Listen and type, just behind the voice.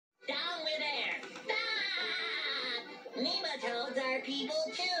nematodes are people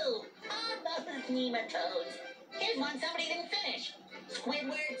too. All those nematodes. Here's one somebody didn't finish.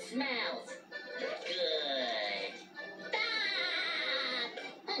 Squidward smells. Good. Stop!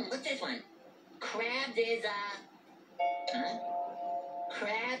 What's this one? Crabs is, huh?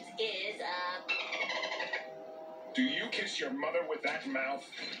 Crabs is, Do you kiss your mother with that mouth?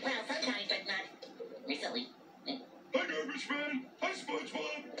 Well, sometimes, but not recently. Hi, Garbage Man. Hi,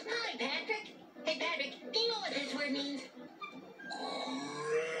 SpongeBob. Hi, Patrick. Hey, Patrick, do you know what this word means?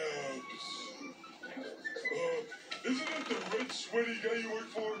 Crabs. Isn't it the red sweaty guy you work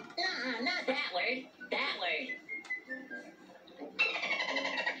for? Nuh-uh, not that word. That word.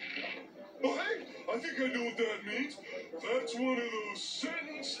 Oh, hey, I think I know what that means. That's one of those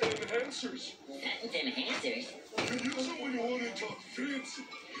sentence enhancers. Sentence enhancers? You use it when you want to talk fancy.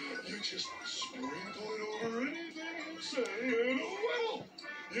 You just sprinkle it over anything you say, and oh well,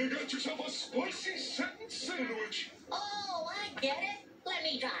 you got yourself a spicy sentence sandwich. Oh, I get it. Let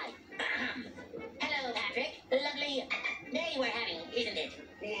me try. Hello, Patrick. Lovely day we're having, isn't it?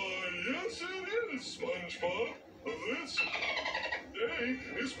 Why, yes it is, SpongeBob. This day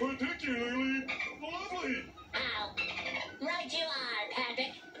is particularly lovely. How? Right you are,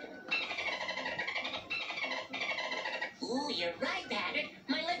 Patrick. Ooh, you're right, Patrick.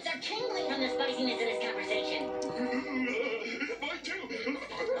 My lips are tingling from the spiciness of this conversation. Mine too.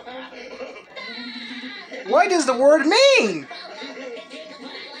 What does the word mean?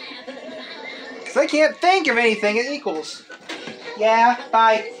 Because I can't think of anything it equals. Yeah,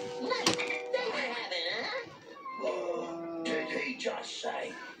 bye. Did he just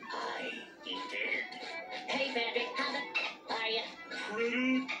say, He did. Hey, Patrick, how are you?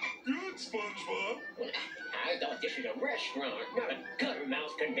 Pretty good, SpongeBob. I thought this was a restaurant, not a gutter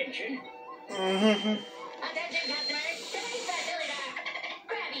mouth convention. Attention, customers. Today's specials are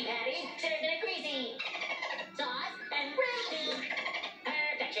Krabby Patty, served in a greasy sauce, and brown stew.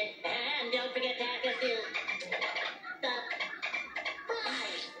 Perfection. And don't forget to add the stew. The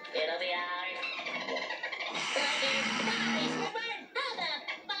fries. It'll be ours. Right here. Sorry, Squidward. How the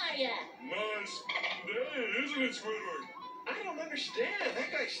are ya? Nice day, isn't it, Squidward? I don't understand. That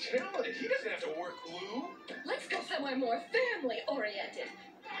guy's talented. He doesn't have to work glue. Let's go somewhere more family-oriented.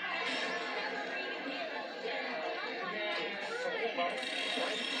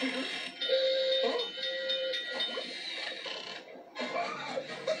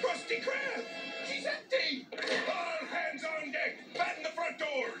 The Krusty Krab! She's empty! All hands on deck! Batten the front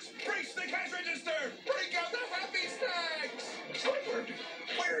doors! Brace the cash register! Bring out the happy snacks! Squidward,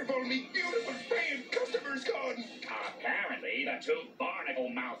 where have all me beautiful paying customers gone? Apparently, the two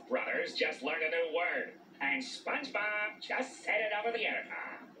barnacle-mouth brothers just learned a new word. And SpongeBob just said it over the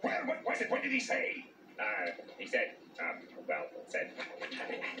intercom. Well, what was it? What did he say? He said, Huh?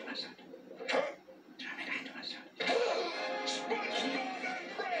 SpongeBob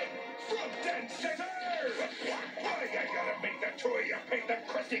and Fred! Front and center! Why, I gotta make the two of you pay the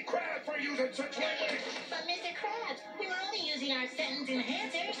Krusty Krab for using such language! But Mr. Krabs, we were only using our sentence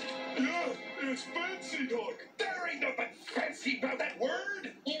enhancers. Yeah, it's fancy talk. There ain't nothing fancy about that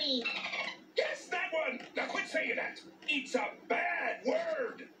word. You mean Yes, that one. Now quit saying that. It's a bad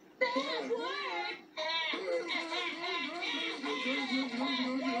word. bad word?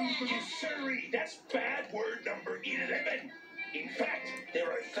 Yes, sirree. That's bad word number 11. In fact, there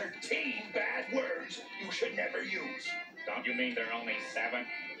are 13 bad words you should never use. don't you mean there are only 7?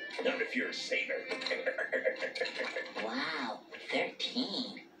 Not if you're a sailor. Wow,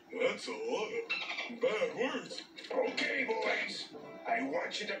 13. That's a lot of bad words. Okay, boys. I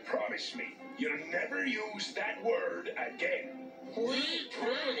want you to promise me you'll never use that word again. We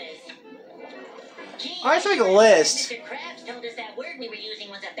promise. Gee, I should make a list. Mr. Krabs told us that word we were using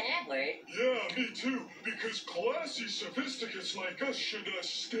was a bad word. Yeah, me too. Because classy sophisticates like us should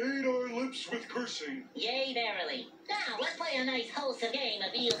stain our lips with cursing. Yay, verily. Now, let's play a nice wholesome game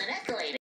of eels and escalators.